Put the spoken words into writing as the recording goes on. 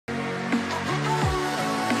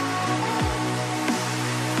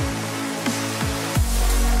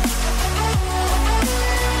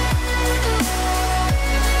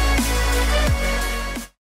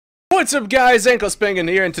What's up guys, Anklespankin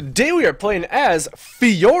here, and today we are playing as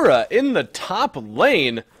Fiora in the top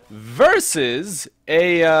lane versus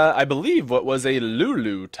a, I believe what was a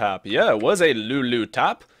Lulu top. Yeah, it was a Lulu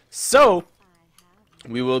top. So,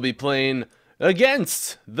 we will be playing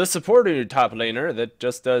against the supporter top laner that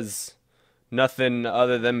just does nothing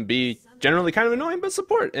other than be generally kind of annoying, but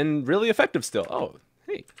support, and really effective still. Oh,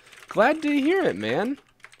 hey, glad to hear it, man.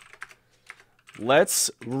 Let's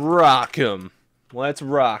rock 'em. Let's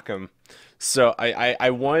rock 'em. So I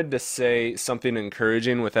wanted to say something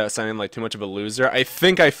encouraging without sounding like too much of a loser. I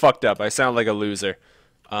think I fucked up. I sound like a loser.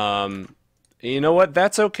 You know what?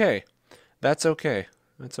 That's okay. That's okay.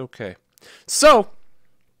 That's okay. So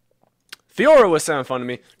Fiora was sounding fun to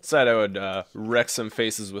me. Decided I would wreck some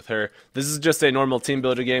faces with her. This is just a normal team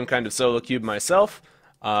builder game, kind of solo queue myself.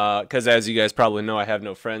 Because as you guys probably know, I have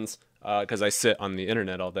no friends. Because I sit on the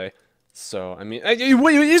internet all day. So, I mean,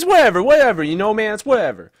 it's whatever, you know, man, it's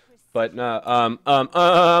whatever. But,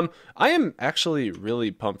 I am actually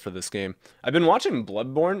really pumped for this game. I've been watching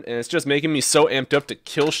Bloodborne, and it's just making me so amped up to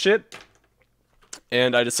kill shit.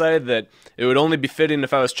 And I decided that it would only be fitting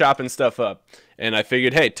if I was chopping stuff up. And I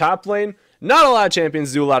figured, hey, top lane, not a lot of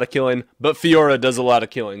champions do a lot of killing, but Fiora does a lot of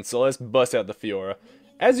killing. So let's bust out the Fiora.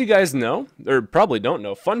 As you guys know, or probably don't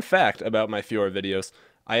know, fun fact about my Fiora videos,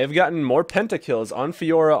 I have gotten more pentakills on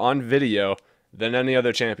Fiora on video than any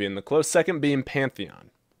other champion, the close second being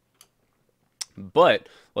Pantheon. But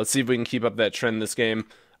let's see if we can keep up that trend this game.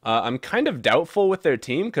 I'm kind of doubtful with their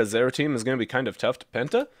team, because their team is going to be kind of tough to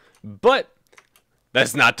penta, but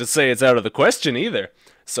that's not to say it's out of the question either.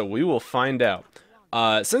 So we will find out.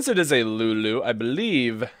 Since it is a Lulu, I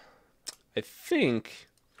think,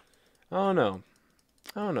 I don't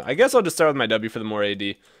know. I guess I'll just start with my W for the more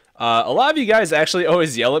AD. A lot of you guys actually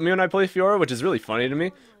always yell at me when I play Fiora, which is really funny to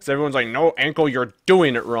me. Because everyone's like, no, Ankle, you're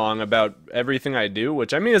doing it wrong about everything I do.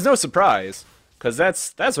 Which, I mean, is no surprise. Because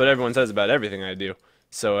that's what everyone says about everything I do.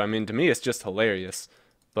 So, I mean, to me, it's just hilarious.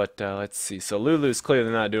 But, let's see. So, Lulu's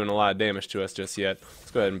clearly not doing a lot of damage to us just yet.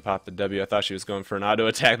 Let's go ahead and pop the W. I thought she was going for an auto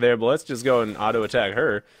attack there. But let's just go and auto attack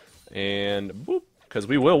her. And, boop. Because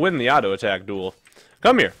we will win the auto attack duel.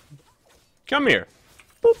 Come here. Come here.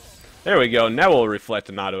 Boop. There we go. Now we'll reflect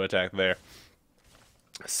an auto attack there.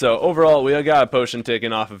 So overall, we got a potion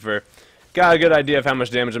taken off of her. Got a good idea of how much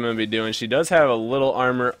damage I'm going to be doing. She does have a little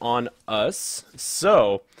armor on us,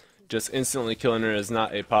 so just instantly killing her is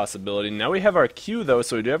not a possibility. Now we have our Q though,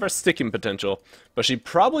 so we do have our sticking potential, but she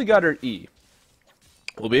probably got her E.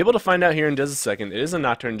 We'll be able to find out here in just a second. It is a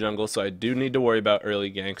Nocturne jungle, so I do need to worry about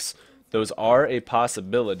early ganks. Those are a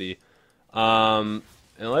possibility.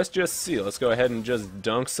 And let's just see. Let's go ahead and just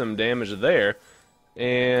dunk some damage there.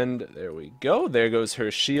 And there we go. There goes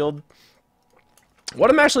her shield.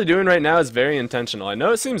 What I'm actually doing right now is very intentional. I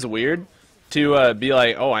know it seems weird to be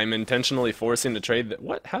like, oh, I'm intentionally forcing a trade that...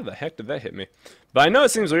 What? How the heck did that hit me? But I know it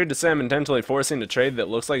seems weird to say I'm intentionally forcing a trade that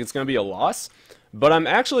looks like it's going to be a loss. But I'm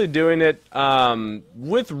actually doing it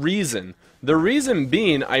with reason. The reason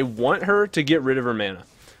being, I want her to get rid of her mana.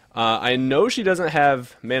 I know she doesn't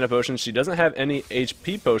have mana potions. She doesn't have any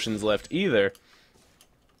HP potions left either.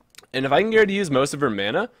 And if I can get her to use most of her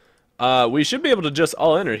mana, we should be able to just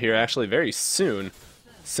all-in her here actually very soon,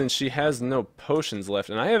 since she has no potions left.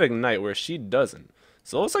 And I have Ignite where she doesn't.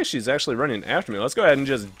 So it looks like she's actually running after me. Let's go ahead and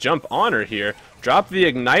just jump on her here. Drop the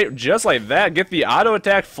Ignite just like that. Get the auto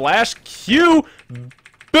attack flash Q.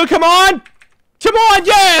 But come on! Come on!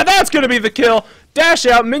 Yeah! That's going to be the kill. Dash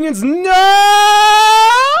out, minions.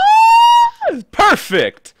 No!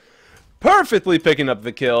 Perfect! Perfectly picking up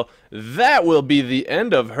the kill. That will be the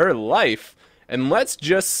end of her life. And let's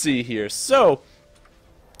just see here. So,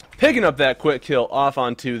 picking up that quick kill off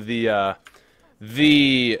onto the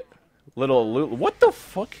little... What the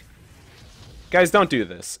fuck? Guys, don't do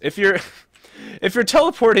this. If you're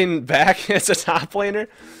teleporting back as a top laner,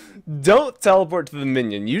 don't teleport to the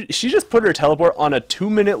minion. She just put her teleport on a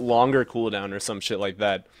 2-minute longer cooldown or some shit like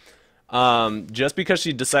that. Just because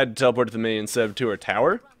she decided to teleport to the minion instead of to her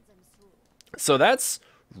tower. So that's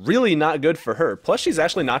really not good for her. Plus she's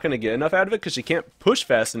actually not going to get enough out of it because she can't push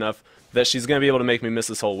fast enough that she's going to be able to make me miss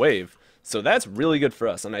this whole wave. So that's really good for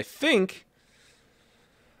us. And I think...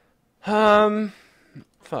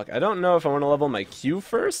 Fuck, I don't know if I want to level my Q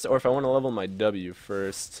first or if I want to level my W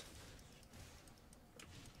first.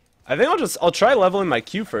 I think I'll try leveling my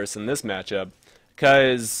Q first in this matchup,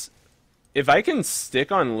 because if I can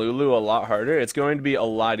stick on Lulu a lot harder, it's going to be a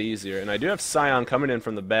lot easier. And I do have Scion coming in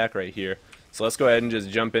from the back right here. So let's go ahead and just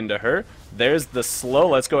jump into her. There's the slow.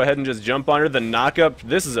 Let's go ahead and just jump on her. The knockup.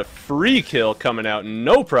 This is a free kill coming out.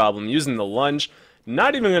 No problem using the lunge.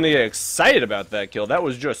 Not even going to get excited about that kill. That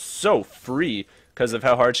was just so free. because of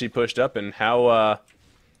how hard she pushed up and how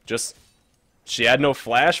just she had no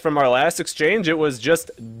flash from our last exchange. It was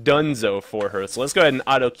just dunzo for her. So let's go ahead and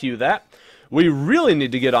auto queue that. We really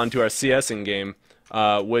need to get onto our CSing game,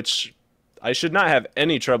 which I should not have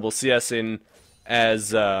any trouble CSing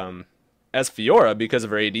as Fiora because of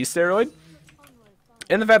her AD steroid,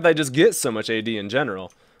 and the fact that I just get so much AD in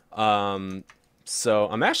general. So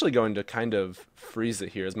I'm actually going to kind of freeze it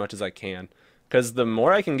here as much as I can, because the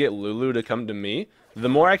more I can get Lulu to come to me, the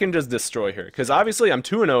more I can just destroy her. Because obviously I'm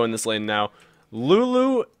 2-0 in this lane now.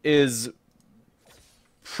 Lulu is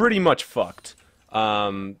pretty much fucked,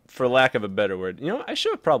 for lack of a better word. You know, I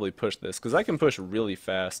should have probably pushed this, because I can push really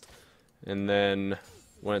fast. And then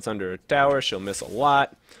when it's under a tower, she'll miss a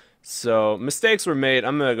lot. So mistakes were made.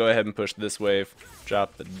 I'm going to go ahead and push this wave.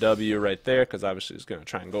 Drop the W right there, because obviously he's going to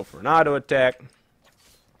try and go for an auto attack.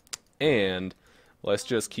 And let's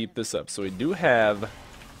just keep this up. So we do have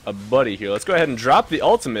a buddy here. Let's go ahead and drop the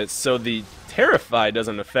ultimate so the Terrify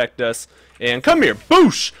doesn't affect us. And come here.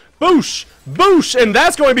 Boosh! Boosh! Boosh! And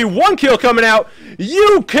that's going to be 1 kill coming out.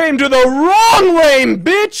 You came to the wrong lane,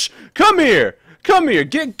 bitch! Come here. Come here.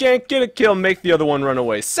 Get ganked, get a kill, make the other one run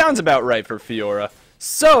away. Sounds about right for Fiora.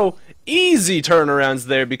 So, easy turnarounds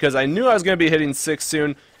there, because I knew I was going to be hitting 6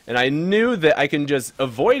 soon, and I knew that I can just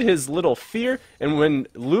avoid his little fear. And when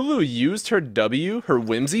Lulu used her W, her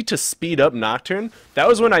Whimsy, to speed up Nocturne, that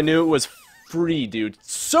was when I knew it was free, dude.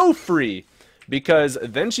 So free. Because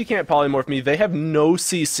then she can't polymorph me. They have no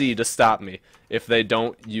CC to stop me if they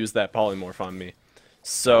don't use that polymorph on me.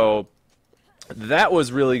 So, that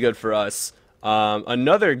was really good for us.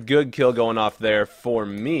 Another good kill going off there for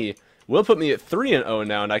me will put me at 3-0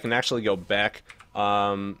 now, and I can actually go back.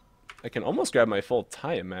 I can almost grab my full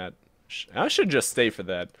Tiamat. I should just stay for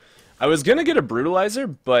that. I was going to get a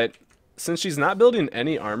Brutalizer, but since she's not building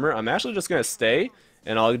any armor, I'm actually just going to stay,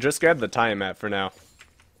 and I'll just grab the Tiamat for now.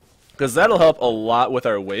 Because that'll help a lot with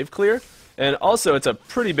our wave clear, and also it's a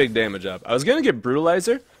pretty big damage up. I was going to get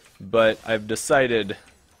Brutalizer, but I've decided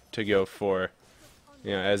to go for,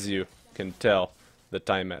 you know, as you can tell, the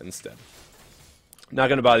Tiamat instead. Not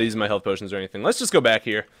going to bother using my health potions or anything. Let's just go back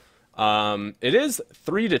here. It is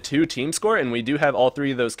 3-2 team score, and we do have all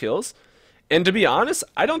 3 of those kills. And to be honest,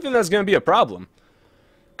 I don't think that's going to be a problem.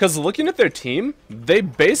 Because looking at their team, they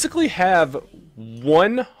basically have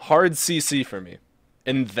 1 hard CC for me.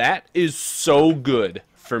 And that is so good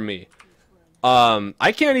for me.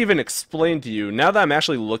 I can't even explain to you, now that I'm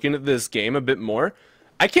actually looking at this game a bit more,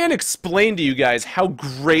 I can't explain to you guys how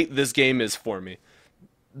great this game is for me.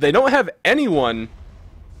 They don't have anyone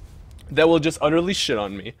that will just utterly shit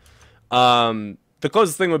on me. The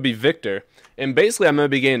closest thing would be Victor. And basically I'm going to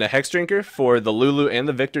be getting a Hex Drinker for the Lulu and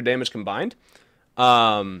the Victor damage combined.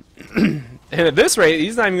 And at this rate,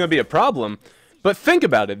 he's not even going to be a problem. But think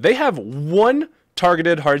about it. They have 1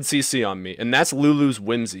 targeted hard CC on me, and that's Lulu's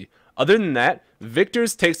Whimsy. Other than that,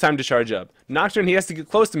 Victor's takes time to charge up. Nocturne, he has to get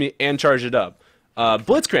close to me and charge it up.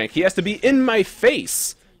 Blitzcrank, he has to be in my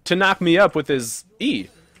face to knock me up with his E.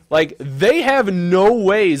 Like, they have no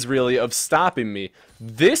ways, really, of stopping me.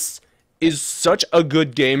 This is such a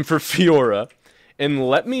good game for Fiora. And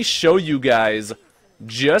let me show you guys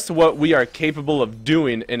just what we are capable of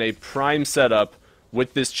doing in a prime setup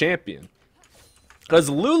with this champion. Because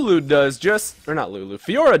Lulu does just, or not Lulu,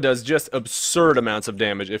 Fiora does just absurd amounts of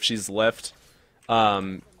damage if she's left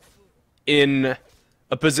in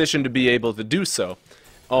a position to be able to do so.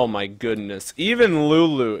 Oh my goodness. Even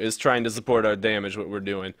Lulu is trying to support our damage, what we're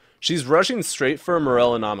doing. She's rushing straight for a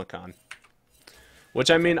Morellonomicon. Which,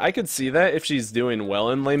 I mean, I could see that if she's doing well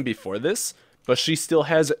in lane before this, but she still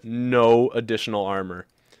has no additional armor.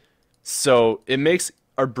 So, it makes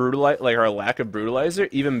our our lack of Brutalizer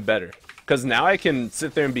even better. Because now I can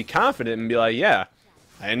sit there and be confident and be like, yeah,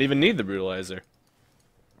 I didn't even need the Brutalizer.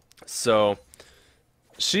 So,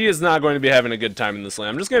 she is not going to be having a good time in this lane.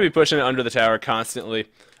 I'm just going to be pushing it under the tower constantly.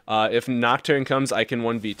 If Nocturne comes, I can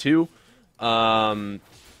 1v2. And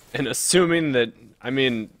assuming that, I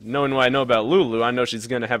mean, knowing what I know about Lulu, I know she's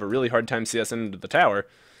going to have a really hard time CSing into the tower.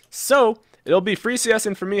 So, it'll be free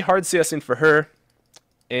CSing for me, hard CSing for her.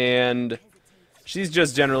 And she's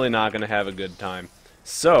just generally not going to have a good time.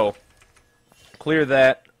 So, clear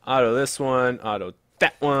that, auto this one, auto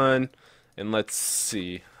that one, and let's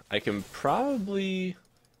see. I can probably...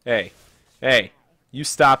 Hey, you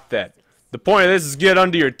stop that. The point of this is get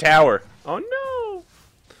under your tower. Oh no!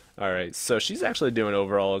 Alright, so she's actually doing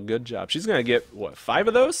overall a good job. She's going to get, what, 5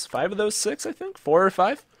 of those? 5 of those 6, I think? 4 or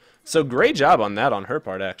 5? So great job on that on her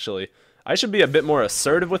part, actually. I should be a bit more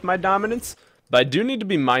assertive with my dominance, but I do need to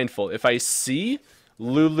be mindful. If I see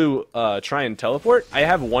Lulu try and teleport, I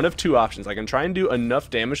have one of two options. I can try and do enough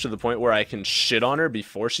damage to the point where I can shit on her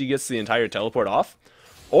before she gets the entire teleport off,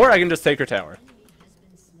 or I can just take her tower.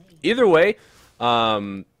 Either way,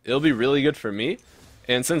 it'll be really good for me,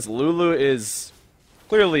 and since Lulu is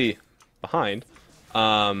clearly behind,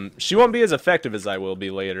 she won't be as effective as I will be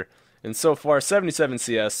later. And so far, 77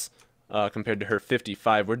 CS compared to her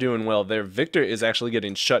 55. We're doing well there. Victor is actually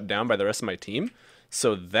getting shut down by the rest of my team,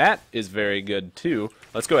 so that is very good too.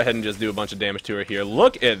 Let's go ahead and just do a bunch of damage to her here.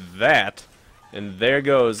 Look at that. And there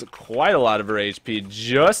goes quite a lot of her HP,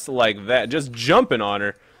 just like that, just jumping on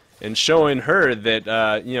her and showing her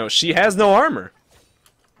that, you know, she has no armor.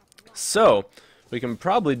 So, we can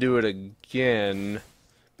probably do it again,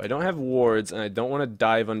 but I don't have wards, and I don't want to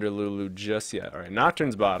dive under Lulu just yet. Alright,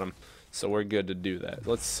 Nocturne's bottom, so we're good to do that.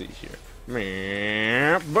 Let's see here.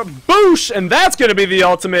 Boosh! And that's going to be the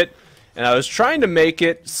ultimate. And I was trying to make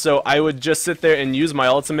it so I would just sit there and use my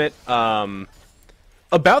ultimate,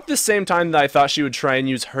 about the same time that I thought she would try and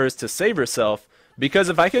use hers to save herself, because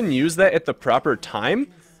if I can use that at the proper time,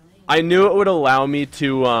 I knew it would allow me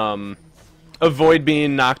to avoid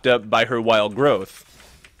being knocked up by her wild growth.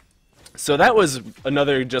 So that was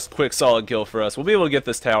another just quick solid kill for us. We'll be able to get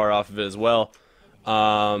this tower off of it as well.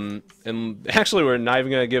 And actually we're not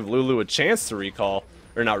even going to give Lulu a chance to recall,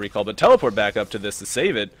 or not recall, but teleport back up to this to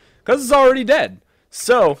save it, because it's already dead.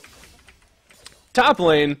 So, top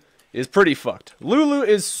lane is pretty fucked. Lulu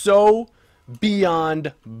is so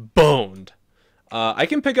beyond boned. I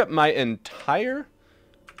can pick up my entire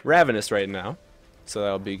Ravenous right now, so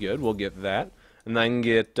that'll be good. We'll get that. And then I can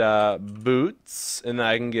get boots, and then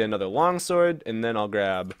I can get another longsword, and then I'll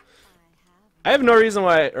grab... I have no reason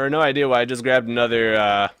why, or no idea why I just grabbed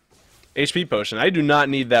another HP potion. I do not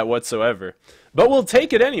need that whatsoever. But we'll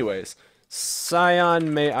take it anyways.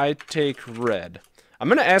 Scion, may I take red? I'm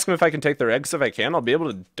going to ask him if I can take the red, because if I can, I'll be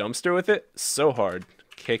able to dumpster with it so hard.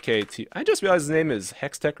 KKT. I just realized his name is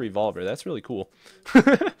Hextech Revolver. That's really cool.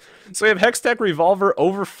 So we have Hextech Revolver,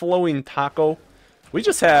 Overflowing Taco. We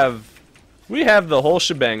have the whole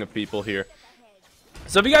shebang of people here.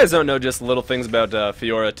 So if you guys don't know just little things about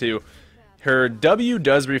Fiora too, her W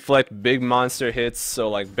does reflect big monster hits, so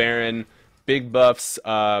like Baron, big buffs,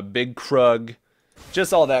 big Krug,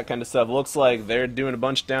 just all that kind of stuff. Looks like they're doing a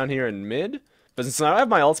bunch down here in mid. But since I have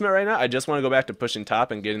my ultimate right now, I just want to go back to pushing top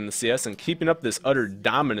and getting the CS and keeping up this utter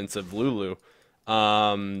dominance of Lulu.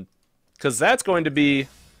 Because that's going to be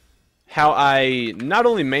how I not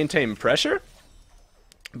only maintain pressure,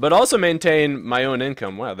 but also maintain my own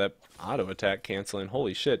income. Wow, that auto attack canceling,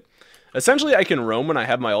 holy shit. Essentially, I can roam when I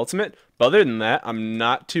have my ultimate, but other than that, I'm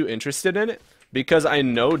not too interested in it, because I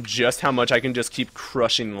know just how much I can just keep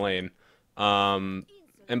crushing lane. And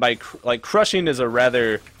by, crushing is a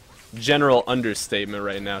rather general understatement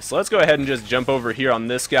right now. So let's go ahead and just jump over here on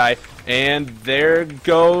this guy, and there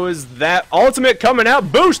goes that ultimate coming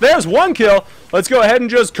out. Boosh, there's one kill. Let's go ahead and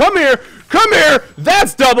just come here,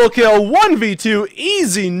 that's double kill. 1v2,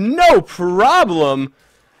 easy, no problem,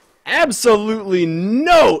 absolutely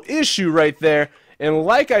no issue right there. And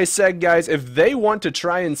like I said, guys, if they want to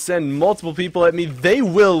try and send multiple people at me, they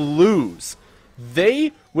will lose.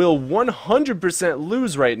 They will 100%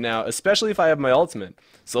 lose right now, especially if I have my ultimate.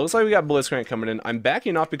 So it looks like we got Blitzcrank coming in. I'm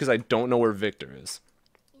backing off because I don't know where Victor is.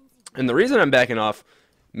 And the reason I'm backing off,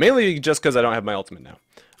 mainly just because I don't have my ultimate now.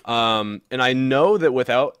 And I know that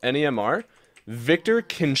without any MR, Victor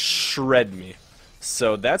can shred me.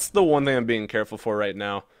 So that's the one thing I'm being careful for right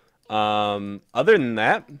now. Other than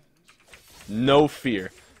that, no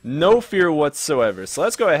fear. No fear whatsoever. So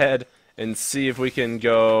let's go ahead and see if we can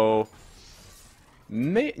go...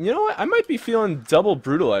 You know what? I might be feeling double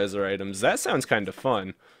brutalizer items. That sounds kind of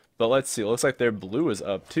fun. But let's see. It looks like their blue is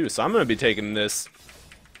up too. So I'm going to be taking this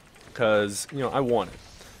because, you know, I want it.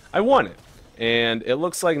 I want it. And it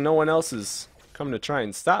looks like no one else is coming to try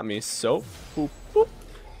and stop me. So, boop, boop.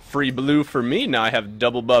 Free blue for me. Now I have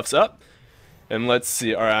double buffs up. And let's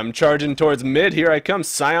see. Alright, I'm charging towards mid. Here I come.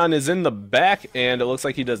 Scion is in the back. And it looks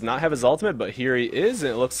like he does not have his ultimate. But here he is.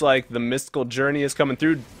 And it looks like the mystical journey is coming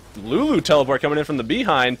through. Lulu teleport coming in from the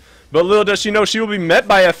behind, but little does she know she will be met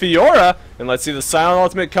by a Fiora. And let's see the silent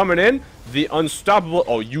ultimate coming in, the unstoppable.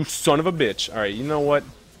 Oh, you son of a bitch. All right, you know what,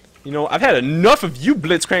 I've had enough of you,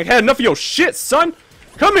 Blitzcrank. Had enough of your shit, son.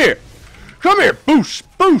 Come here, boosh,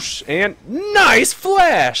 boosh, and nice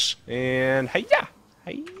flash, and hiya,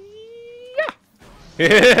 hiya.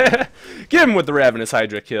 Get him with the Ravenous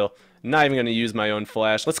Hydra kill. Not even gonna use my own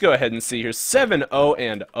flash. Let's go ahead and see here. 7-0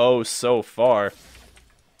 and 0 so far.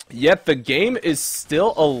 Yet the game is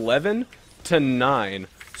still 11-9.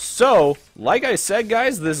 So, like I said,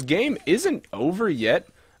 guys, this game isn't over yet.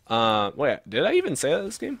 Wait, did I even say that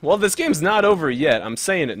this game? Well, this game's not over yet. I'm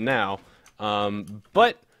saying it now.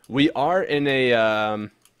 But we are in a,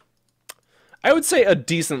 I would say a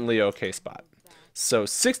decently okay spot. So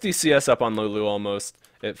 60 CS up on Lulu almost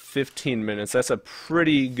at 15 minutes. That's a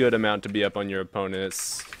pretty good amount to be up on your opponent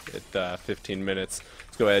at 15 minutes.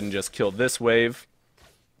 Let's go ahead and just kill this wave.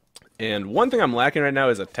 And one thing I'm lacking right now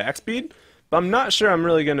is attack speed, but I'm not sure I'm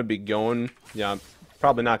really going to be going, yeah, I'm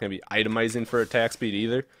probably not going to be itemizing for attack speed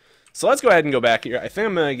either. So let's go ahead and go back here. I think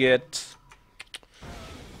I'm going to get,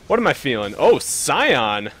 what am I feeling? Oh,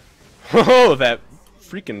 Scion! Oh, that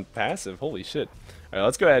freaking passive, holy shit. Alright,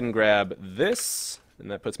 let's go ahead and grab this, and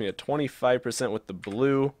that puts me at 25% with the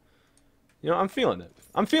blue. You know, I'm feeling it.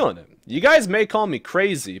 I'm feeling it. You guys may call me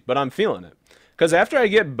crazy, but I'm feeling it. Because after I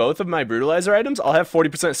get both of my Brutalizer items, I'll have 40%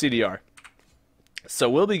 CDR. So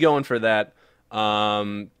we'll be going for that,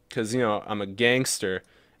 because, you know, I'm a gangster.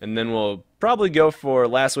 And then we'll probably go for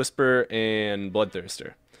Last Whisper and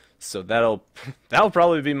Bloodthirster. So that'll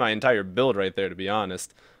probably be my entire build right there, to be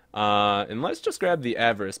honest. And let's just grab the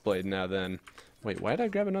Avarice Blade now then. Wait, why did I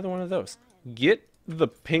grab another one of those? Get the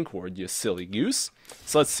pink ward, you silly goose.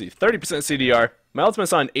 So let's see, 30% CDR. My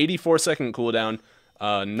ultimate's on 84-second cooldown.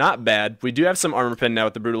 Not bad. We do have some armor pen now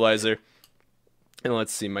with the Brutalizer. And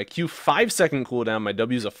let's see, my Q 5-second cooldown, my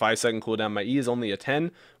W is a 5-second cooldown, my E is only a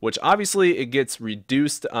 10, which obviously it gets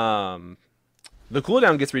reduced, the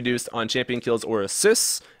cooldown gets reduced on champion kills or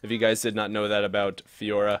assists, if you guys did not know that about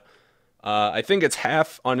Fiora. I think it's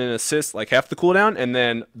half on an assist, like half the cooldown, and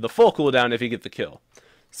then the full cooldown if you get the kill.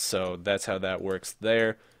 So that's how that works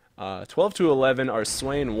there. 12 to 11 are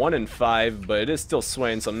Swain 1 and 5, but it is still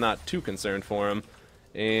Swain, so I'm not too concerned for him.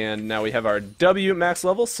 And now we have our W max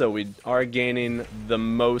level, so we are gaining the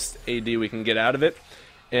most AD we can get out of it.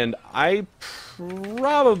 And I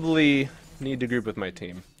probably need to group with my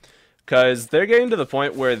team, because they're getting to the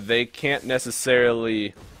point where they can't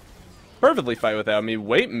necessarily perfectly fight without me.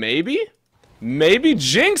 Wait, maybe? Maybe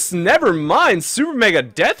Jinx? Never mind! Super Mega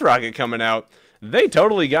Death Rocket coming out. They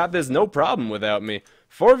totally got this, no problem without me.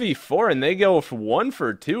 4v4, and they go 1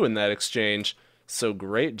 for 2 in that exchange. So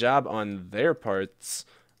great job on their parts.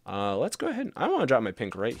 Let's go ahead. I want to drop my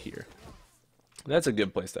pink right here. That's a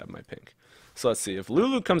good place to have my pink. So let's see. If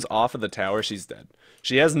Lulu comes off of the tower, she's dead.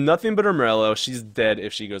 She has nothing but her Morello. She's dead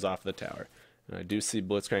if she goes off the tower. And I do see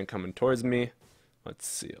Blitzcrank coming towards me. Let's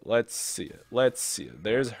see it. Let's see it. Let's see it.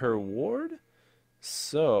 There's her ward.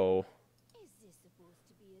 So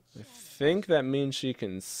I think that means she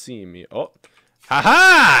can see me. Oh.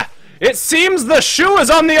 Haha! It seems the shoe is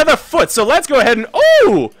on the other foot, so let's go ahead and...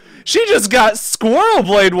 Oh! She just got Squirrel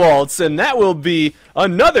Blade Waltz, and that will be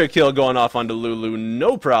another kill going off onto Lulu.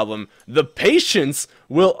 No problem. The patience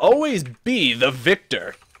will always be the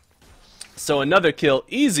victor. So another kill,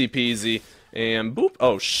 easy peasy, and boop.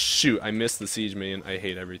 Oh, shoot. I missed the Siege Minion. I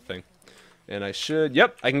hate everything. And I should...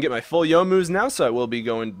 Yep, I can get my full Youmuu's now, so I will be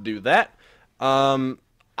going to do that.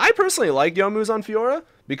 I personally like Youmuu's on Fiora,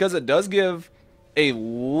 because it does give a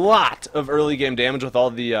lot of early game damage with all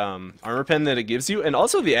the armor pen that it gives you, and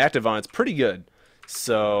also the active on it's pretty good.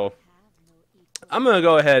 So I'm gonna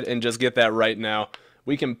go ahead and just get that right now.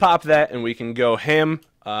 We can pop that and we can go ham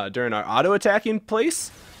during our auto attacking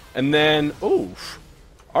place, and then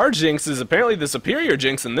our Jinx is apparently the superior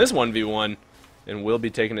Jinx in this 1v1, and we'll be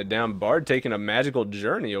taking it down. Bard taking a magical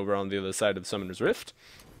journey over on the other side of Summoner's Rift.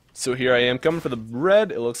 So here I am coming for the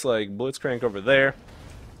red. It looks like Blitzcrank over there.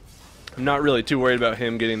 I'm not really too worried about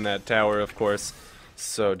him getting that tower, of course.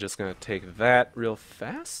 So just going to take that real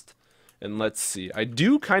fast. And let's see. I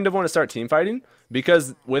do kind of want to start team fighting,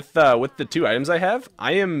 because with the 2 items I have,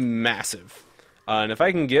 I am massive. And if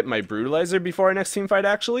I can get my Brutalizer before our next team fight,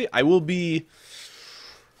 actually, I will be...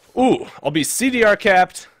 I'll be CDR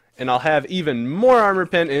capped, and I'll have even more armor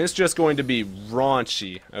pen, and it's just going to be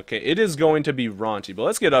raunchy. Okay, it is going to be raunchy. But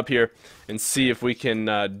let's get up here and see if we can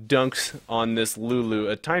dunk on this Lulu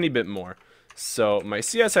a tiny bit more. So my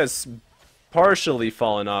CS has partially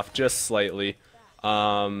fallen off, just slightly.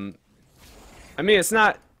 I mean, it's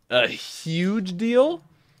not a huge deal.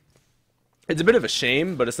 It's a bit of a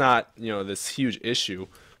shame, but it's not, you know, this huge issue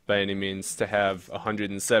by any means to have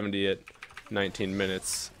 170 at 19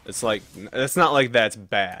 minutes. It's like, it's not like that's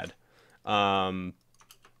bad.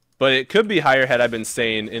 But it could be higher had I been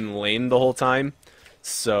staying in lane the whole time.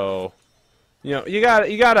 So, you know, you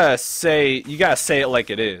gotta say it like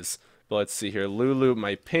it is. But let's see here. Lulu,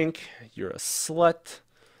 my pink, you're a slut.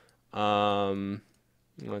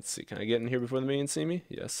 Let's see, can I get in here before the minions see me?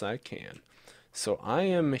 Yes, I can. So I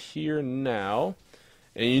am here now.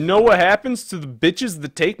 And you know what happens to the bitches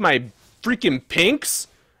that take my freaking pinks?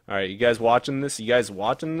 Alright, you guys watching this? You guys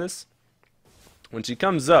watching this? When she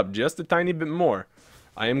comes up just a tiny bit more,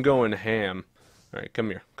 I am going ham. Alright, come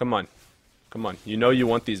here. Come on. Come on. You know you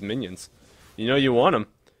want these minions. You know you want them.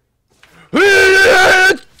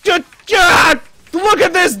 Look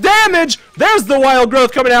at this damage! There's the wild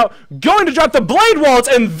growth coming out. Going to drop the blade waltz,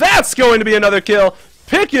 and that's going to be another kill.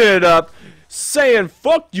 Picking it up. Saying,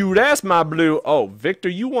 fuck you, that's my blue. Oh, Victor,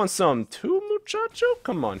 you want some too, muchacho?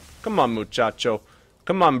 Come on. Come on, muchacho.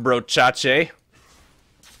 Come on, brochache.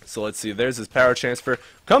 So let's see. There's his power transfer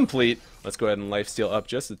complete. Let's go ahead and lifesteal up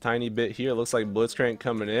just a tiny bit here. Looks like Blitzcrank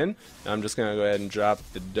coming in. I'm just going to go ahead and drop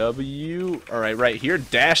the W. Alright, right here.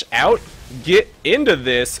 Dash out. Get into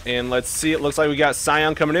this. And let's see. It looks like we got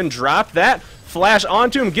Scion coming in. Drop that. Flash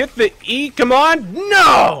onto him. Get the E. Come on.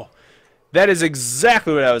 No! That is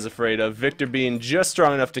exactly what I was afraid of. Victor being just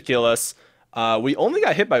strong enough to kill us. We only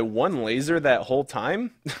got hit by one laser that whole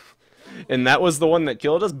time. And that was the one that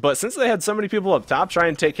killed us. But since they had so many people up top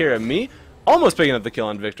trying to take care of me, almost picking up the kill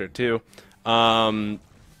on Victor too.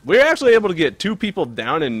 We were actually able to get 2 people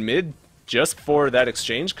down in mid just for that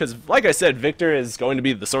exchange. Because like I said, Victor is going to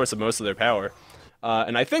be the source of most of their power.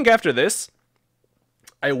 And I think after this,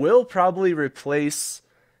 I will probably replace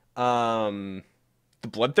the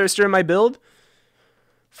Bloodthirster in my build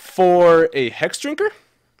for a Hex Drinker.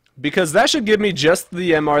 Because that should give me just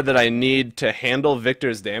the MR that I need to handle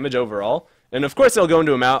Victor's damage overall. And of course, they'll go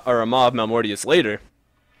into a Maw of Malmortius later.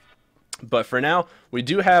 But for now, we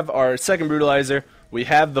do have our second Brutalizer. We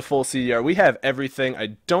have the full CDR. We have everything.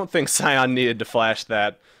 I don't think Scion needed to flash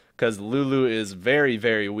that, because Lulu is very,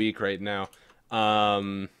 very weak right now.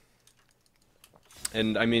 And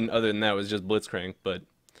I mean, other than that, it was just Blitzcrank. But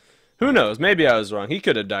who knows? Maybe I was wrong. He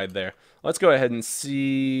could have died there. Let's go ahead and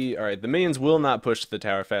see. Alright, the minions will not push the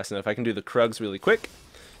tower fast enough. I can do the Krugs really quick.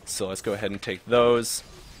 So let's go ahead and take those.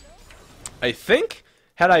 I think,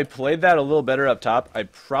 had I played that a little better up top, I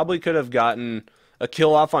probably could have gotten a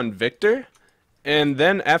kill off on Victor. And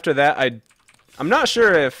then after that, I'm not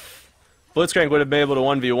sure if Blitzcrank would have been able to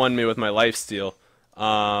 1v1 me with my lifesteal.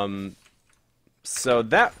 So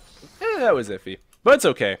that was iffy. But it's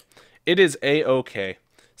okay. It is A-okay.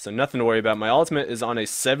 So nothing to worry about. My ultimate is on a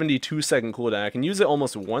 72-second cooldown. I can use it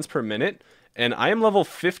almost once per minute. And I am level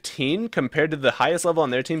 15 compared to the highest level on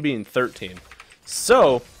their team being 13.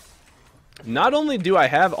 So not only do I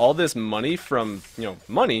have all this money from,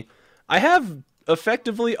 money, I have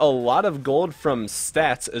effectively a lot of gold from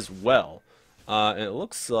stats as well. And it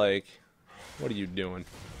looks like... What are you doing?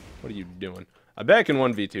 What are you doing? I bet I can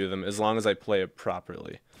 1v2 them as long as I play it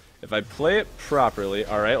properly. If I play it properly,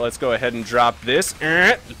 alright, let's go ahead and drop this.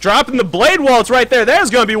 Dropping the Blade Waltz right there.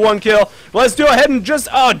 There's going to be 1 kill. Let's go ahead and just...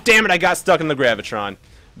 Oh, damn it, I got stuck in the Gravitron.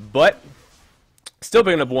 But, still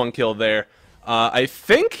picking up 1 kill there. I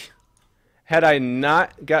think, had I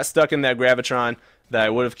not got stuck in that Gravitron, that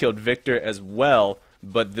I would have killed Victor as well.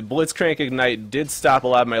 But the Blitzcrank Ignite did stop a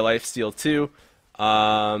lot of my lifesteal too.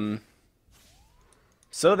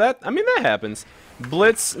 So that, that happens.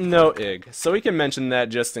 Blitz, no Ig. So we can mention that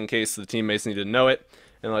just in case the teammates need to know it.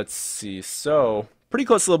 And let's see. So, pretty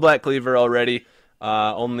close to the Black Cleaver already.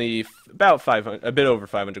 Only about 500, a bit over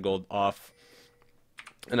 500 gold off.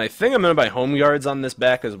 And I think I'm going to buy home guards on this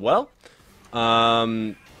back as well.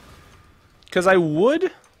 Because I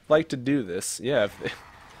would like to do this. Yeah,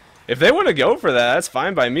 if they want to go for that, that's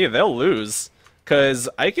fine by me. They'll lose. Because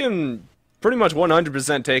I can pretty much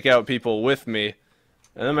 100% take out people with me.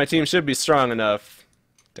 And then my team should be strong enough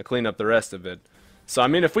to clean up the rest of it. So,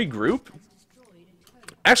 if we group...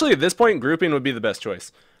 Actually, at this point, grouping would be the best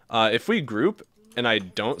choice. If we group and I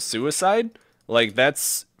don't suicide,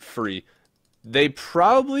 that's free. They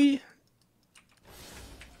probably...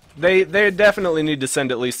 They definitely need to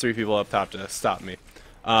send at least 3 people up top to stop me.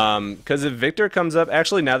 Because if Victor comes up...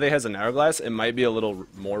 Actually, now that he has an hourglass, it might be a little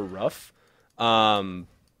more rough. But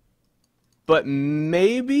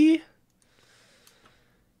maybe...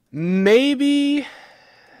 Not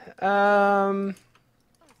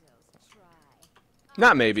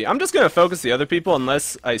maybe. I'm just going to focus the other people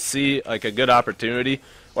unless I see a good opportunity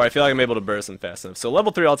or I feel like I'm able to burst them fast enough. So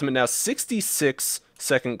level 3 ultimate now,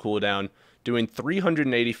 66-second cooldown, doing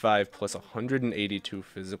 385 plus 182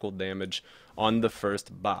 physical damage on the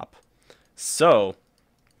first bop. So,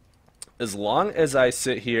 as long as I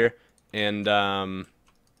sit here and, well,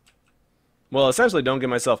 essentially don't get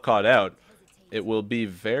myself caught out, it will be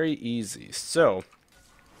very easy. So,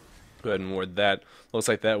 go ahead and ward that. Looks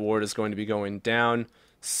like that ward is going to be going down.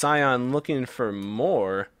 Scion looking for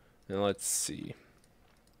more. And let's see.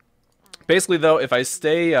 Basically, though, if I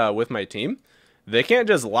stay with my team, they can't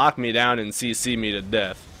just lock me down and CC me to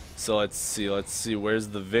death. So let's see. Let's see. Where's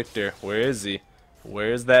the Victor? Where is he?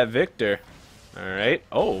 Where's that Victor? Alright.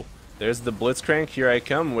 Oh. There's the Blitzcrank. Here I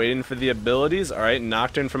come, waiting for the abilities. Alright,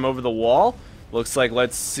 Nocturne from over the wall. Looks like,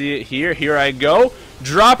 let's see it here. Here I go.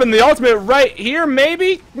 Dropping the ultimate right here,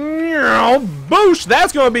 maybe? Boosh!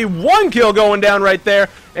 That's going to be 1 kill going down right there.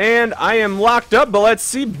 And I am locked up, but let's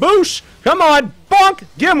see. Boosh! Come on! Bonk!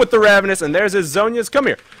 Get him with the Ravenous, and there's his Zonias. Come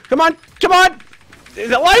here. Come on! Come on! The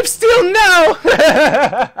lifesteal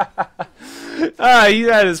now! He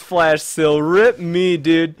had his flash still. Rip me,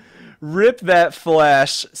 dude. Rip that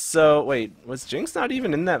flash. So, wait. Was Jinx not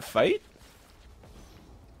even in that fight?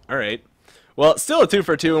 Alright. Well, still a 2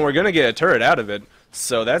 for 2, and we're going to get a turret out of it.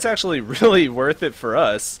 So that's actually really worth it for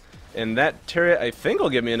us. And that turret, I think, will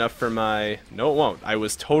give me enough for my... No, it won't. I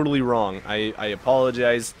was totally wrong. I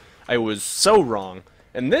apologize. I was so wrong.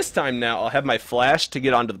 And this time now, I'll have my flash to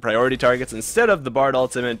get onto the priority targets instead of the Bard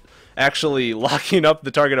ultimate actually locking up the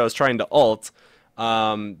target I was trying to ult.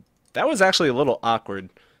 That was actually a little awkward,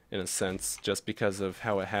 in a sense, just because of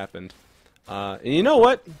how it happened. And you know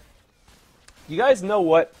what? You guys know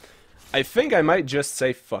what? I think I might just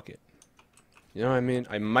say fuck it. You know what I mean?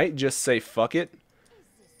 I might just say fuck it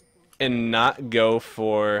and not go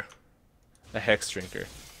for a Hex Drinker.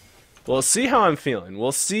 We'll see how I'm feeling.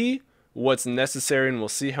 We'll see what's necessary and we'll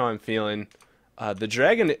see how I'm feeling. The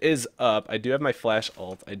dragon is up. I do have my flash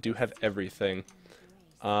ult. I do have everything.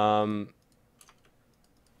 Now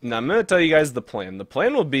I'm going to tell you guys the plan. The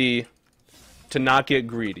plan will be to not get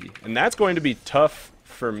greedy. And that's going to be tough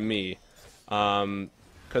for me.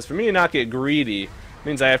 Because for me to not get greedy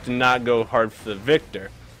means I have to not go hard for the victor.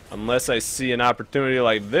 Unless I see an opportunity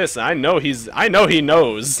like this. I know he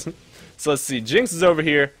knows. So let's see. Jinx is over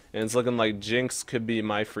here. And it's looking like Jinx could be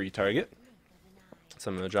my free target. So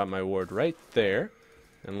I'm going to drop my ward right there.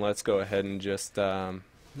 And let's go ahead and just,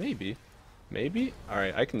 maybe.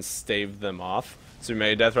 Alright, I can stave them off. So we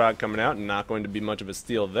made Death Rock coming out and not going to be much of a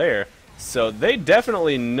steal there. So they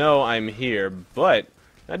definitely know I'm here, but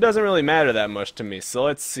that doesn't really matter that much to me. So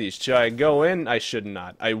let's see. Should I go in? I should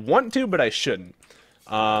not. I want to, but I shouldn't.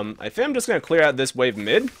 I think I'm just going to clear out this wave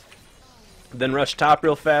mid. Then rush top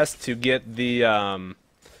real fast to get the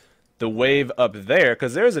wave up there.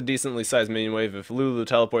 Because there's a decently sized minion wave if Lulu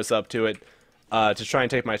teleports up to it to try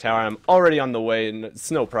and take my tower. I'm already on the way and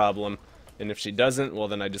it's no problem. And if she doesn't, well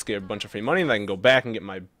then I just get a bunch of free money and I can go back and get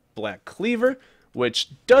my Black Cleaver. Which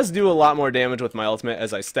does do a lot more damage with my ultimate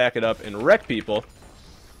as I stack it up and wreck people.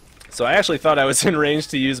 So I actually thought I was in range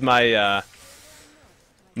to use my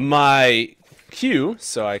my Q,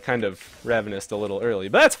 so I kind of Ravenous a little early,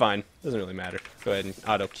 but that's fine. Doesn't really matter. Go ahead and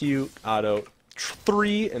auto Q, auto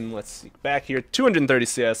 3, and let's see. Back here, 230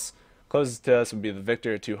 CS. Closest to us would be the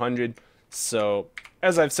Victor at 200. So,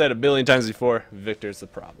 as I've said a billion times before, Victor's the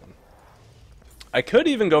problem. I could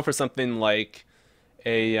even go for something like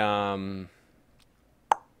a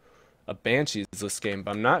Banshees this game,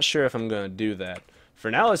 but I'm not sure if I'm going to do that. For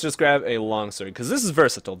now, let's just grab a longsword, because this is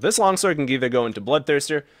versatile. This longsword can either go into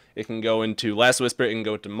Bloodthirster, it can go into Last Whisper, it can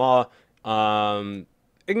go to Maw,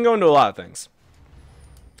 it can go into a lot of things.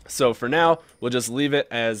 So for now, we'll just leave it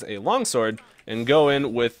as a longsword and go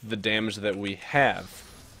in with the damage that we have.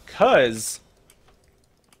 Because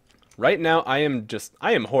right now, I am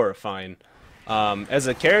horrifying. As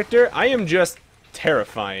a character, I am just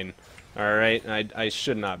terrifying. Alright, I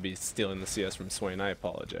should not be stealing the CS from Swain. I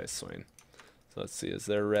apologize, Swain. So let's see, is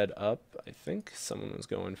there red up? I think someone was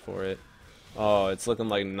going for it. Oh, it's looking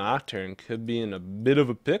like Nocturne could be in a bit of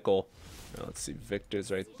a pickle. Now, let's see,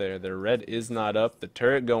 Victor's right there. Their red is not up. The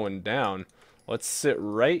turret going down. Let's sit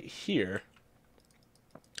right here.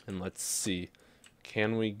 And let's see.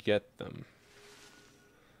 Can we get them?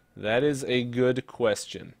 That is a good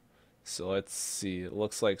question. So let's see. It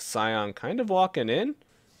looks like Scion kind of walking in.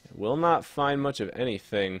 It will not find much of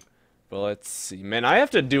anything. But let's see. Man, I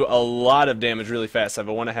have to do a lot of damage really fast if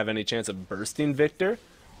I want to have any chance of bursting Victor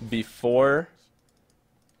before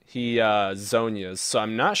he Zonias. So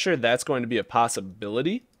I'm not sure that's going to be a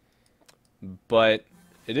possibility. But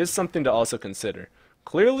it is something to also consider.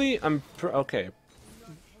 Clearly, okay.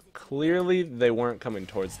 Clearly, they weren't coming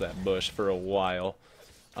towards that bush for a while.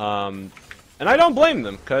 And I don't blame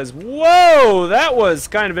them, because, whoa, that was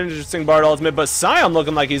kind of an interesting Bard ultimate, but Scion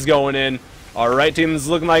looking like he's going in. Alright, team, this is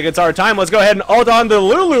looking like it's our time. Let's go ahead and ult on the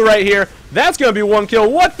Lulu right here. That's going to be 1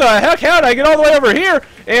 kill. What the heck? How'd I get all the way over here?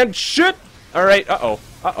 And shit. Alright,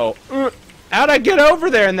 how'd I get over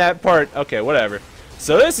there in that part? Okay, whatever.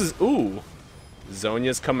 So this is, ooh,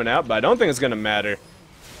 Zonia's coming out, but I don't think it's going to matter.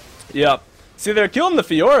 Yep. See, they're killing the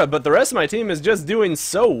Fiora, but the rest of my team is just doing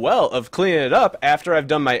so well of cleaning it up after I've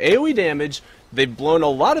done my AoE damage. They've blown a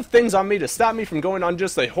lot of things on me to stop me from going on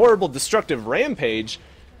just a horrible, destructive rampage.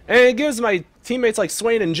 And it gives my teammates like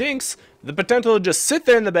Swain and Jinx the potential to just sit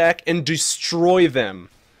there in the back and destroy them.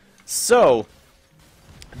 So,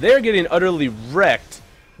 they're getting utterly wrecked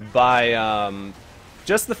by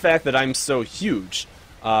just the fact that I'm so huge.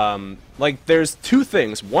 Like, there's two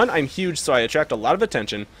things. One, I'm huge, so I attract a lot of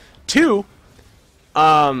attention. Two,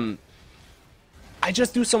 I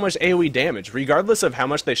just do so much AoE damage. Regardless of how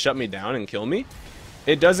much they shut me down and kill me,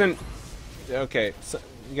 it doesn't... Okay, so,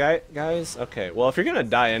 guys, okay. Well, if you're gonna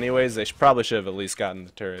die anyways, they probably should have at least gotten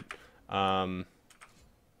the turret.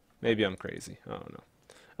 Maybe I'm crazy. I don't know.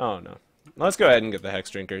 I don't know. Let's go ahead and get the Hex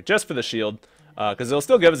Drinker, just for the shield, because it'll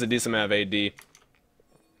still give us a decent amount of AD.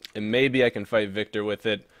 And maybe I can fight Victor with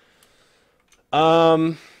it.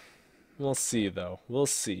 We'll see, though. We'll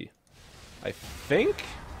see. I think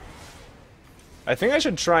I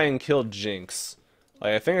should try and kill Jinx.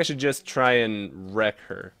 Like, I think I should just try and wreck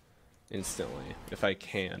her instantly, if I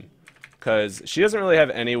can. Because she doesn't really have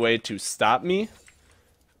any way to stop me,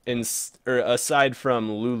 aside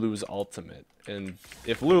from Lulu's ultimate. And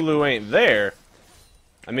if Lulu ain't there,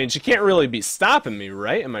 I mean, she can't really be stopping me,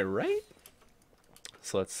 right? Am I right?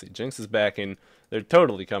 So let's see. Jinx is backing. They're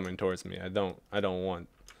totally coming towards me. I don't want.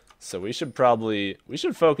 So we should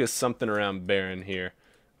focus something around Baron here,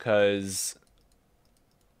 because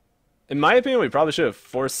in my opinion, we probably should have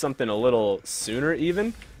forced something a little sooner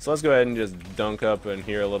even. So let's go ahead and just dunk up in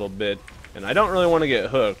here a little bit. And I don't really want to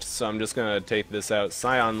get hooked, so I'm just going to take this out.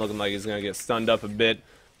 Scion looking like he's going to get stunned up a bit.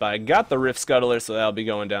 But I got the Rift Scuttler, so that'll be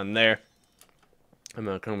going down there. I'm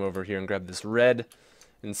going to come over here and grab this red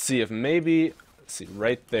and see if maybe... Let's see,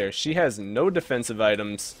 right there. She has no defensive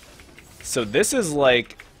items. So this is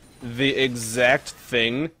like the exact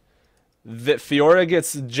thing that Fiora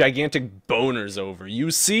gets gigantic boners over.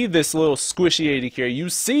 You see this little squishy AD carry. You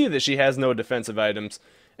see that she has no defensive items.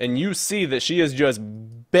 And you see that she is just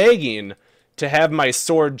begging to have my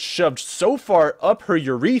sword shoved so far up her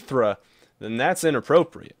urethra, then that's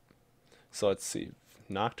inappropriate. So let's see.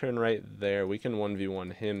 Nocturne right there. We can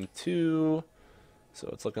 1v1 him too. So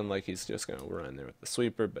it's looking like he's just going to run there with the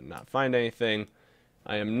sweeper, but not find anything.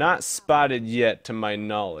 I am not spotted yet, to my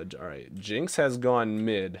knowledge. Alright, Jinx has gone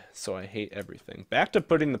mid, so I hate everything. Back to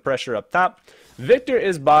putting the pressure up top. Victor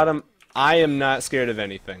is bottom. I am not scared of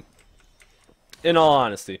anything. In all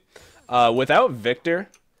honesty. Without Victor,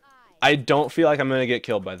 I don't feel like I'm going to get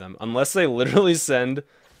killed by them. Unless they literally send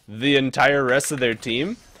the entire rest of their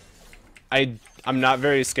team, I'm not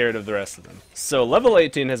very scared of the rest of them. So level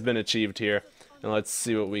 18 has been achieved here. And let's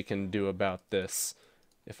see what we can do about this.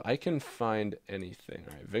 If I can find anything.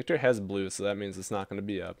 Alright, Victor has blue, so that means it's not going to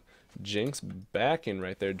be up. Jinx backing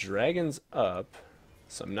right there. Dragon's up.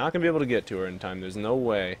 So I'm not going to be able to get to her in time. There's no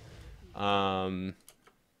way. So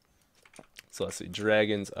let's see.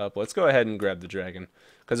 Dragon's up. Let's go ahead and grab the dragon.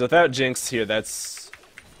 Because without Jinx here, that's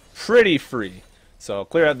pretty free. So I'll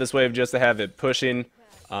clear out this wave just to have it pushing.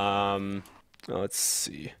 Let's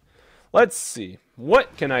see. Let's see.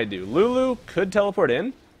 What can I do? Lulu could teleport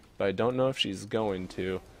in, but I don't know if she's going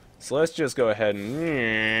to. So let's just go ahead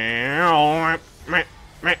and...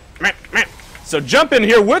 So jump in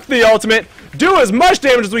here with the ultimate. Do as much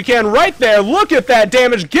damage as we can right there. Look at that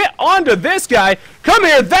damage. Get onto this guy. Come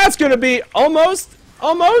here. That's going to be almost.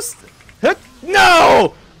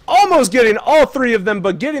 No! Almost getting all three of them,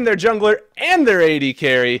 but getting their jungler and their AD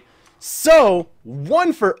carry. So,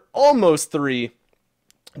 1 for almost 3.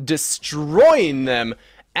 Destroying them,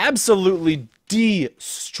 absolutely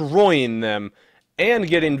destroying them, and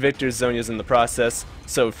getting Victor's Zonias in the process.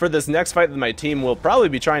 So for this next fight that my team will probably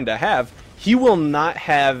be trying to have, he will not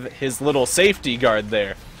have his little safety guard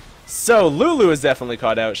there. So Lulu is definitely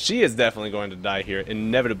caught out. She is definitely going to die here,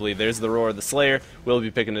 inevitably. There's the Roar of the Slayer. We'll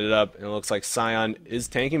be picking it up, and it looks like Scion is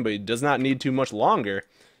tanking, but he does not need too much longer.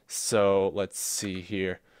 So let's see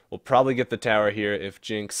here. We'll probably get the tower here if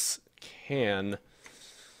Jinx can...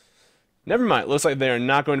 Never mind. Looks like they are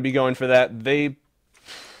not going to be going for that. I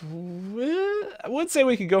would say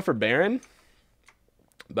we could go for Baron,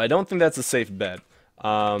 but I don't think that's a safe bet.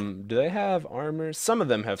 Do they have armor? Some of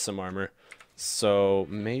them have some armor. So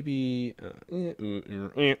maybe...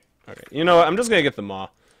 Okay, you know what? I'm just going to get the Maw.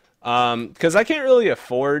 Because I can't really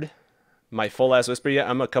afford my full-ass Whisper yet.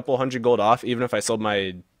 I'm a couple hundred gold off, even if I sold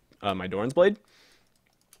my my Doran's Blade.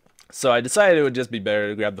 So I decided it would just be better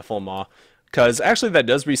to grab the full Maw. Because actually that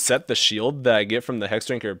does reset the shield that I get from the Hex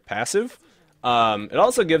Drinker passive. It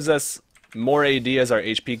also gives us more AD as our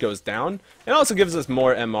HP goes down. It also gives us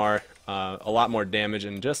more MR, a lot more damage,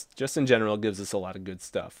 and just in general gives us a lot of good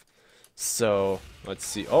stuff. So, let's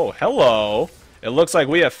see. Oh, hello! It looks like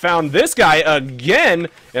we have found this guy again!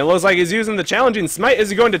 It looks like he's using the challenging smite. Is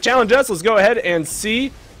he going to challenge us? Let's go ahead and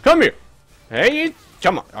see. Come here! Hey,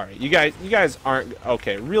 come on. All right, you guys aren't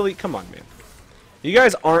okay. Really, come on, man. You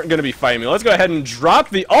guys aren't going to be fighting me. Let's go ahead and drop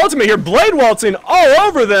the ultimate here. Blade waltzing all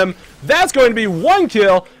over them. That's going to be 1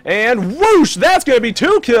 kill. And whoosh, that's going to be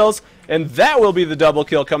 2 kills. And that will be the double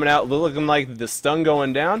kill coming out, looking like the stun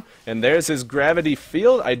going down. And there's his gravity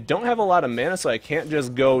field. I don't have a lot of mana, so I can't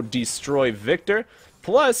just go destroy Victor.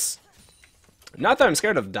 Plus, not that I'm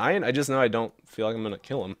scared of dying, I just know I don't feel like I'm going to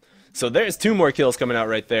kill him. So there's 2 more kills coming out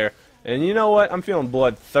right there. And you know what? I'm feeling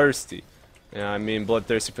bloodthirsty. Yeah, I mean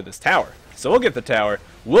bloodthirsty for this tower. So we'll get the tower,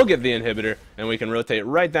 we'll get the inhibitor, and we can rotate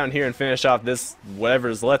right down here and finish off this,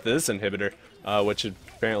 whatever's left of this inhibitor, which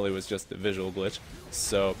apparently was just a visual glitch.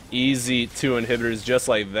 So easy 2 inhibitors just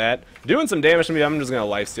like that. Doing some damage to me, I'm just going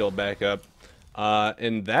to lifesteal it back up.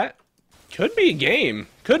 And that could be game.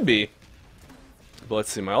 Could be. But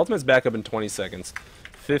let's see, my ultimate's back up in 20 seconds.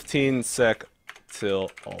 15 sec till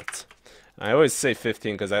ult. I always say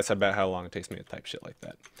 15 because that's about how long it takes me to type shit like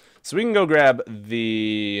that. So we can go grab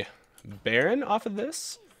the Baron off of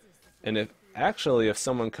this, and if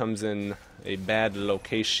someone comes in a bad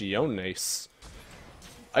locationes,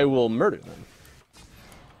 I will murder them.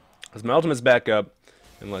 As my ultimate's back up,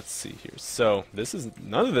 and let's see here. So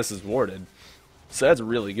none of this is warded, so that's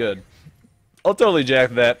really good. I'll totally jack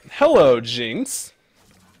that. Hello, Jinx.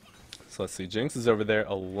 So let's see. Jinx is over there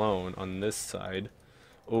alone on this side.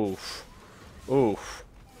 Oof. Oof.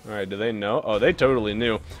 Alright, do they know? Oh, they totally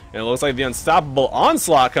knew. And it looks like the unstoppable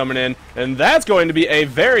onslaught coming in. And that's going to be a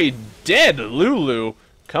very dead Lulu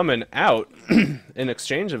coming out in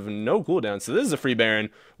exchange of no cooldown. So this is a free Baron.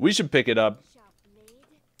 We should pick it up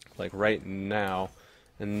like right now.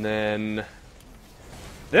 And then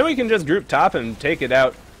we can just group top and take it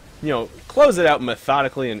out. You know, close it out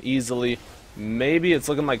methodically and easily. Maybe it's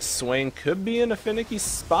looking like Swain could be in a finicky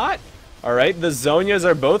spot. Alright, the Zonias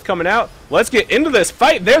are both coming out. Let's get into this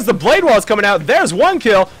fight. There's the Blade Walls coming out. There's 1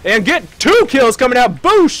 kill. And get 2 kills coming out.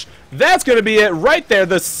 Boosh! That's going to be it right there.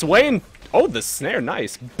 The Swain... Oh, the snare.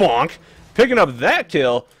 Nice. Bonk. Picking up that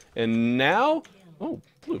kill. And now... Oh,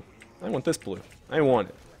 blue. I want this blue. I want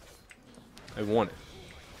it. I want it.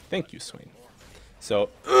 Thank you, Swain.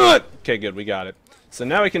 So, okay, good. We got it. So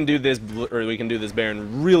now we can do this, or we can do this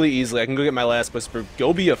Baron really easily. I can go get my last Whisper.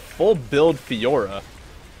 Go be a full build Fiora.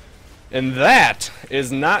 And that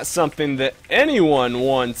is not something that anyone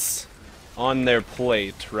wants on their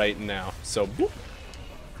plate right now. So, boop.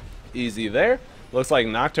 Easy there. Looks like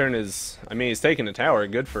Nocturne is, I mean, he's taking a tower,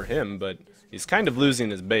 good for him, but he's kind of losing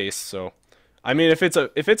his base, so I mean, if it's a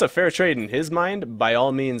fair trade in his mind, by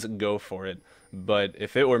all means go for it. But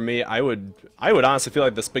if it were me, I would honestly feel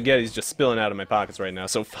like the spaghetti's just spilling out of my pockets right now.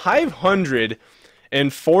 So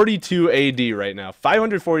 542 AD right now.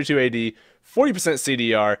 542 AD, 40%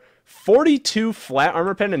 CDR, 42 flat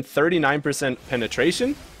armor pen, and 39%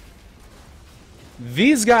 penetration.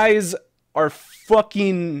 These guys are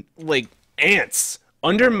fucking like ants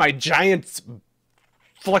under my giant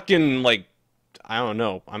fucking, like, I don't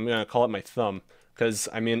know, I'm gonna call it my thumb, because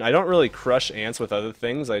I mean I don't really crush ants with other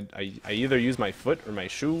things. I either use my foot or my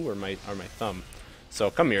shoe or my thumb. So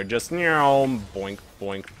come here, just boink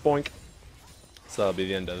boink boink. So that'll be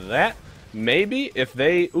the end of that. Maybe if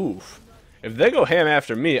they go ham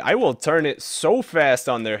after me, I will turn it so fast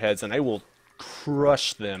on their heads and I will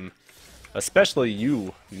crush them. Especially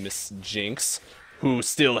you, Miss Jinx, who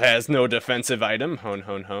still has no defensive item. Hone,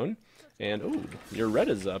 hone, hone. And, ooh, your red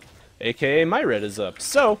is up. AKA my red is up.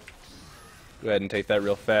 So, go ahead and take that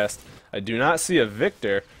real fast. I do not see a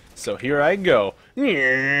Victor, so here I go.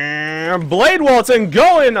 Blade Waltz and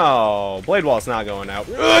going! Oh, Blade Waltz not going out.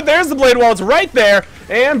 There's the Blade Waltz right there!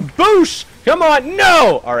 And boosh! Come on,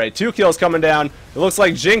 no! Alright, 2 kills coming down. It looks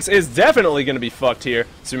like Jinx is definitely going to be fucked here.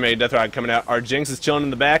 Superman Death Rod coming out. Our Jinx is chilling in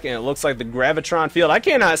the back, and it looks like the Gravitron field. I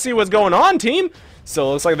cannot see what's going on, team! So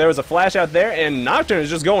it looks like there was a flash out there, and Nocturne is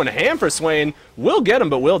just going ham for Swain. We'll get him,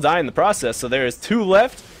 but we'll die in the process. So there is 2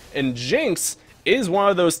 left, and Jinx is one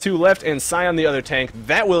of those 2 left, and Scion the other tank.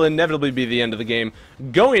 That will inevitably be the end of the game.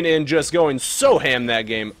 Going in, just going so ham that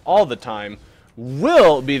game all the time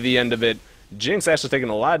will be the end of it. Jinx actually taking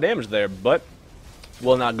a lot of damage there, but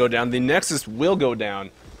will not go down. The Nexus will go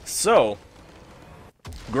down. So,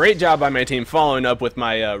 great job by my team following up with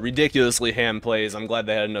my ridiculously ham plays. I'm glad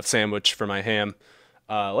they had enough sandwich for my ham.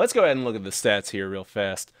 Let's go ahead and look at the stats here real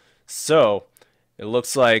fast. So, it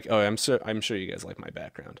looks like, oh, I'm sure you guys like my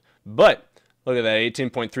background. But, look at that,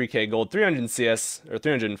 18.3k gold, 300 CS, or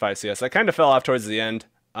 305 CS. I kind of fell off towards the end,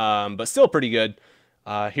 but still pretty good.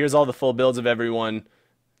 Here's all the full builds of everyone.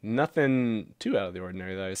 Nothing too out of the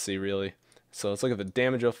ordinary that I see, really. So let's look at the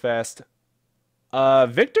damage real fast.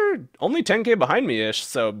 Victor, only 10k behind me-ish,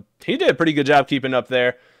 so he did a pretty good job keeping up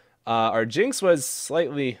there. Our Jinx was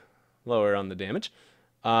slightly lower on the damage.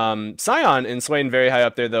 Scion and Swain very high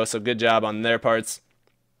up there, though, so good job on their parts.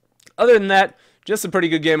 Other than that, just a pretty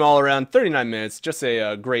good game all around. 39 minutes, just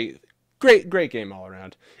a great game all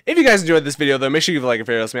around. If you guys enjoyed this video, though, make sure you give a like and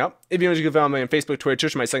favorite, helps me out. If you want, you can follow me on Facebook, Twitter,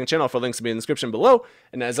 Twitch, my second channel. For links to be in the description below.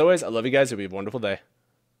 And as always, I love you guys. Hope you have a wonderful day.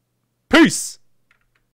 Peace!